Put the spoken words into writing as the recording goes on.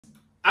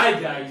Hi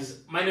guys,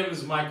 my name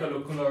is Michael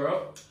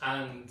Okunoro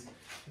and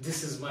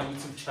this is my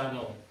YouTube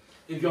channel.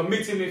 If you're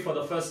meeting me for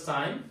the first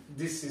time,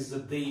 this is the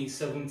day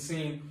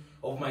 17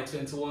 of my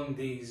 21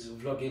 days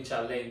vlogging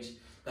challenge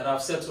that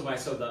I've set to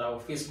myself that I will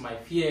face my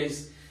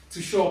fears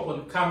to show up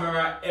on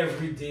camera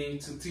every day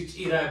to teach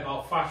either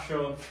about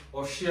fashion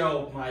or share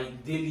of my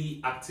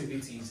daily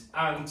activities.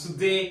 And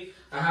today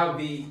I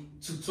have a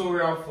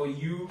tutorial for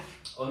you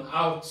on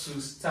how to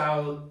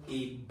style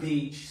a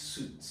beige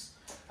suit.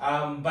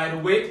 By the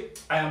way,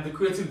 I am the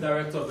creative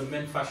director of the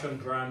men's fashion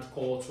brand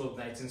called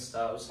 1219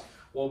 Styles.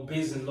 We're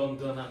based in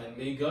London and in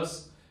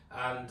Lagos,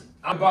 and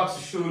I'm about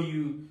to show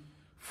you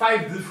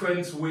 5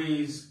 different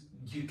ways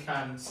you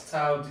can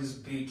style this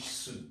beige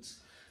suit.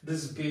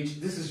 This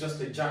is just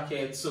a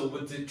jacket, so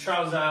with the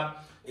trouser,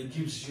 it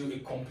gives you a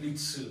complete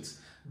suit.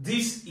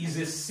 This is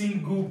a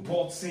single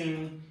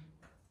button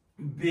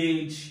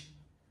beige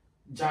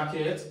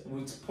jacket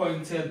with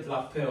pointed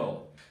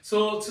lapel.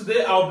 So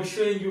today I'll be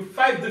showing you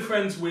 5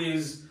 different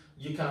ways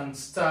you can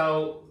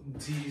style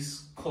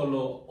this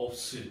color of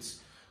suit.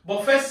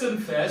 But first thing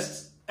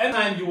first,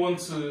 anytime you want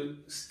to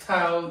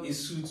style a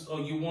suit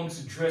or you want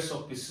to dress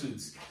up a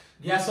suit,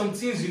 there are some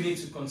things you need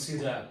to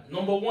consider.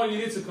 Number one, you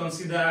need to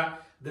consider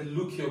the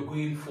look you're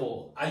going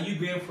for. Are you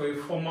going for a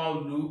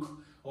formal look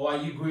or are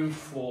you going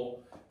for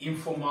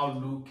informal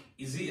look?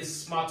 Is it a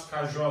smart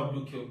casual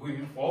look you're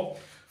going for?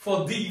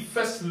 For the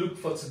first look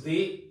for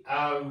today,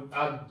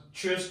 I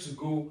chose to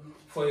go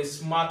for a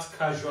smart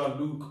casual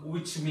look,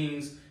 which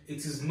means it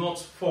is not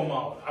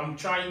formal. I'm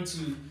trying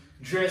to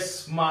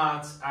dress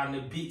smart and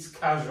a bit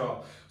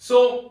casual.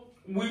 So,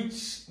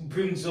 which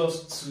brings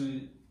us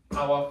to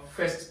our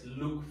first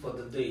look for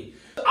the day.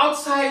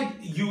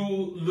 Outside you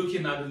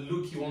looking at the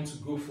look you want to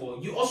go for,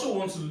 you also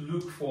want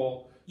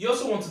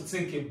to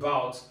think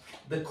about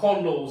the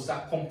colors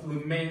that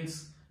complement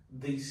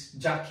this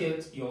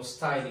jacket you're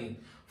styling.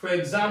 For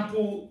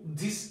example,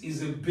 this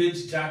is a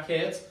beige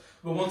jacket.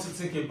 We want to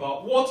think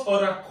about what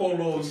other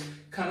colors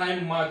can I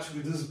match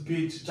with this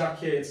beige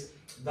jacket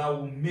that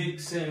will make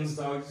sense,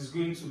 that is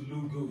going to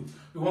look good.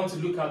 We want to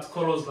look at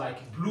colors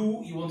like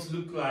blue, you want to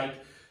look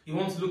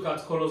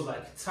at colors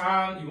like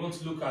tan, you want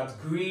to look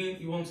at green,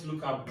 you want to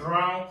look at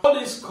brown. All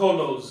these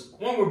colors,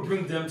 when we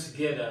bring them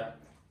together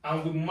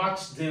and we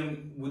match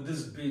them with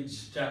this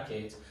beige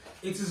jacket,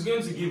 it is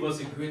going to give us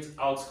a great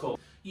outcome.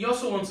 You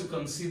also want to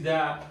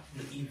consider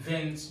the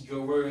event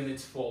you're wearing it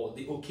for,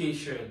 the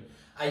occasion.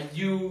 Are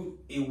you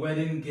a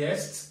wedding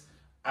guest?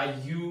 Are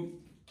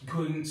you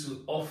going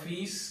to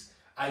office?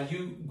 Are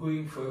you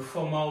going for a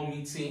formal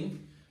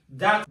meeting?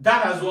 That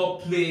as well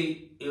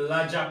play a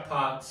larger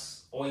part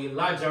or a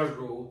larger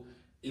role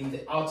in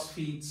the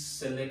outfit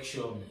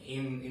selection,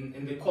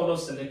 in the color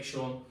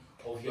selection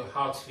of your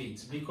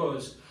outfit,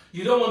 because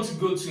you don't want to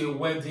go to a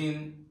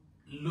wedding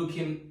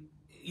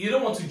you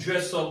don't want to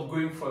dress up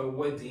going for a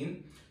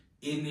wedding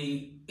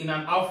in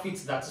an outfit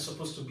that is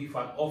supposed to be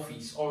for an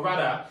office, or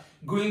rather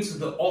going to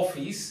the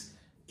office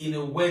in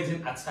a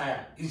wedding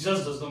attire. It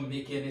just does not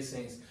make any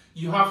sense.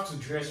 You have to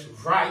dress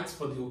right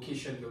for the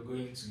occasion you're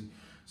going to.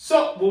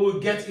 So we will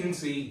get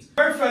into it.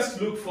 Very first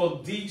look for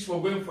this,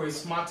 we're going for a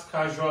smart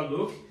casual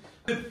look.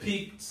 We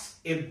picked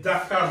a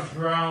darker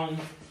brown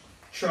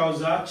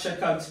trouser,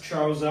 checkered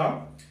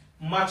trouser,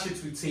 match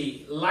it with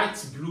a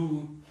light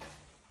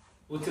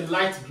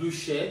blue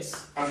shirt,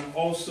 and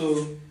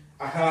also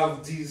I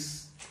have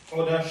this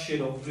other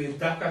shade of blue,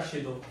 darker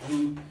shade of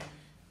blue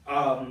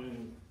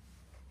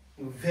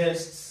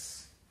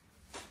vests,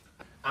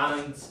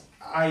 and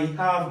I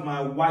have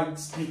my white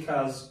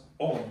sneakers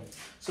on.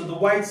 So the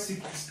white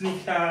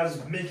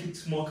sneakers make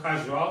it more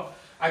casual.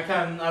 I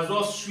can as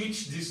well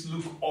switch this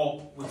look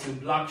up with a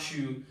black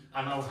shoe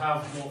and I'll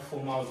have more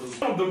formal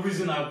look. One of the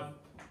reasons I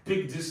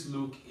picked this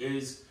look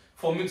is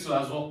for me to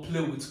as well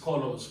play with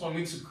colors, for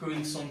me to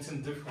create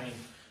something different,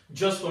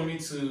 just for me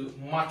to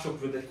match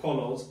up with the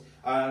colors.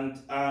 And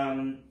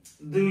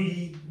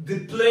the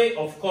play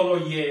of color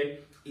here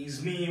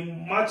is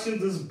me matching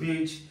this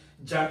beige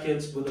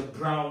jacket with a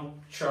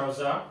brown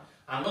trouser,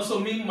 and also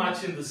me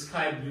matching the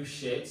sky blue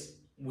shirt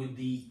with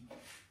the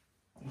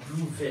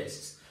blue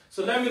vest.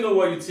 So let me know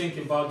what you think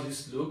about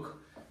this look.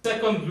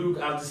 Second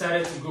look, I've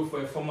decided to go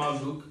for a formal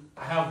look.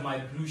 I have my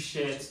blue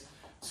shirt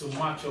to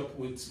match up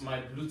with my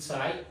blue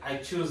tie. I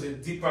chose a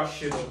deeper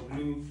shade of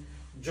blue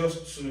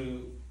just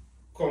to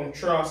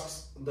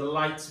contrast the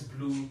light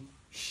blue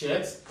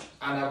shirt,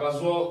 and I've as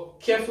well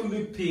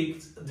carefully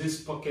picked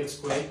this pocket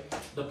square.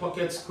 The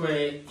pocket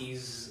square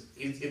is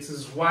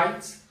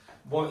white,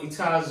 but it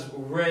has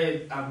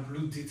red and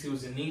blue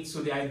details in it.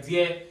 So the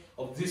idea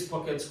of this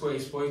pocket square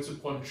is for it to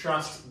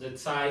contrast the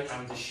tie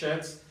and the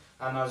shirt,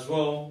 and as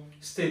well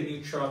stay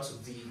neutral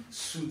to the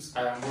suit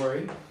I am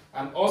wearing.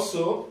 And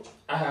also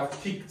I have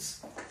picked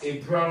a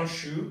brown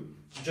shoe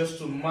just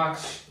to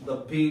match the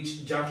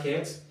beige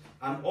jacket,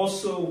 and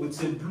also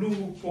with a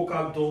blue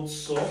polka dot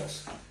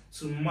socks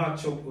to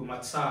match up with my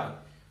tie.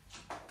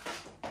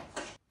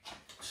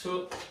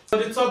 So for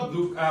the top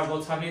look, I have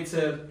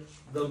alternated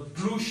the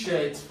blue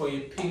shirt for a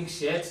pink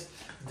shirt,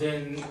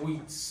 then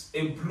with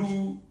a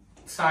blue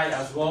tie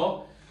as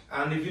well.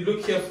 And if you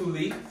look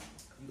carefully,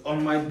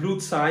 on my blue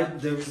tie,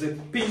 there is a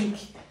pink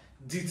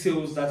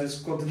details that is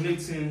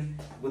coordinating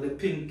with the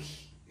pink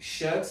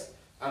shirt,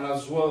 and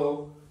as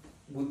well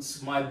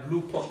with my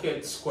blue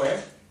pocket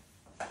square,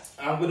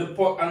 and with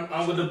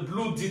the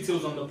blue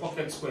details on the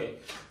pocket square.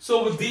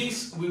 So with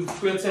this, we've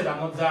created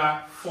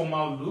another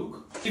formal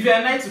look. If you're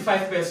a 9 to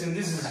 5 person,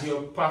 this is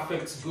your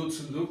perfect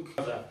go-to look.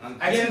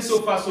 And I think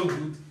so far so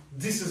good.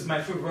 This is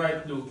my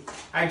favorite look.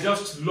 I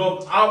just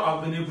love how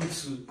I've been able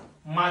to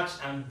match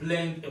and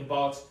blend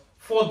about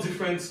 4 to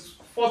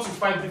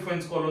 5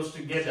 different colors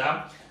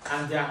together,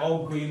 and they're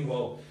all going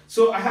well.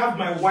 So I have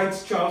my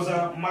white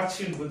trouser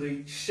matching with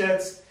the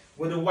shirt,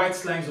 with the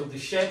white lines of the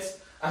shirt.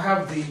 I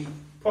have the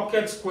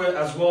pocket square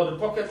as well.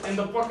 In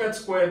the pocket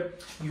square,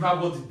 you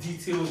have all the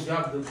details. You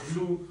have the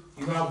blue,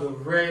 you have the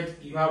red,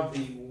 you have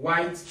the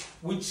white,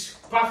 which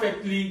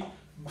perfectly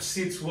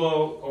sits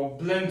well or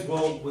blends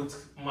well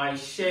with my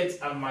shirt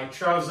and my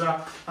trouser.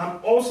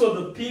 And also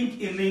the pink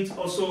in it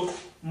also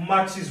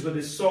matches with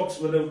the socks,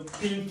 with the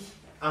pink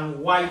and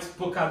white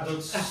polka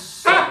dot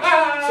socks.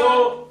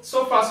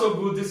 So far so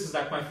good. This is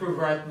like my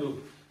favorite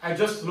look. I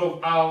just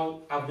love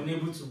how I've been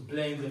able to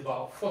blend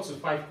about 4 to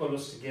 5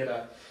 colors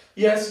together.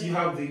 Yes, you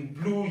have the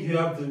blue, you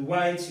have the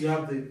white, you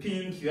have the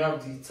pink, you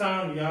have the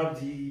tan, you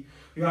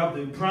have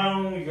the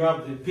brown, you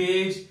have the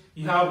beige,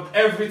 you have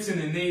everything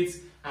in it,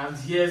 and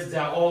yes, they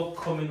are all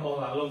coming all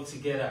along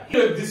together.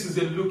 If this is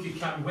a look you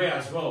can wear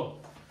as well,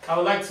 I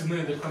would like to know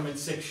in the comment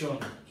section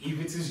if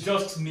it is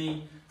just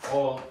me,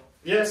 or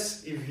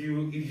yes, if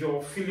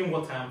you're feeling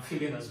what I am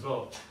feeling as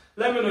well.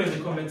 Let me know in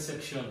the comment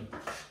section.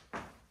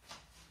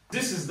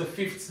 This is the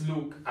 5th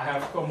look I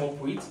have come up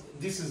with.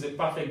 This is a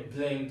perfect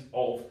blend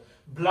of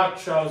black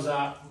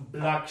trouser,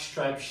 black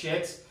striped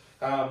shirt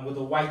with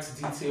the white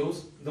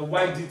details. The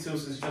white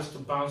details is just to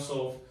bounce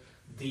off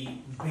the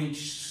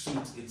beige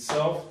suit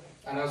itself,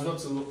 and as well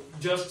to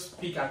just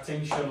pick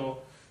attention or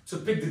to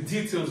pick the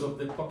details of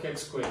the pocket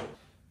square.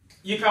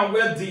 You can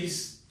wear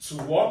these to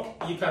work.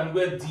 You can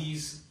wear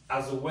these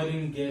as a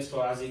wedding guest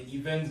or as an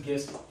event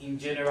guest in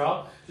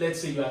general.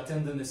 Let's say you're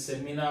attending a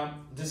seminar.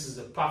 This is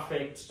the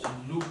perfect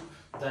look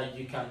that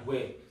you can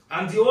wear.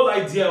 And the whole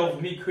idea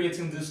of me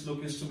creating this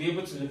look is to be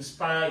able to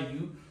inspire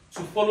you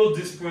to follow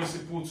this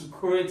principle to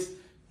create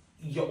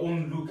your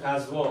own look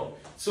as well.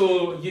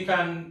 So you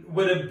can,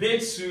 with a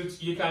beige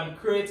suit, you can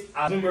create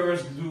as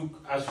numerous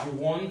look as you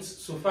want.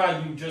 So far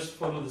you just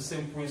follow the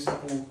same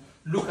principle.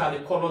 Look at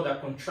the color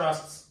that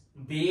contrasts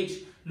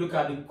beige, look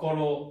at the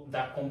color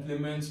that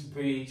complements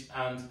beige,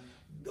 and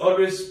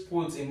always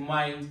put in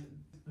mind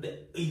the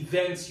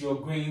events you're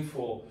going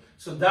for.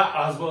 So that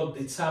as well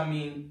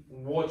determine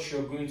what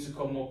you're going to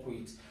come up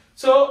with.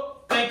 So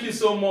thank you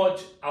so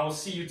much. I'll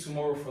see you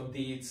tomorrow for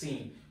day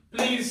 18.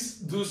 Please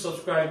do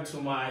subscribe to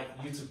my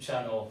YouTube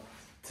channel.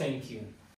 Thank you.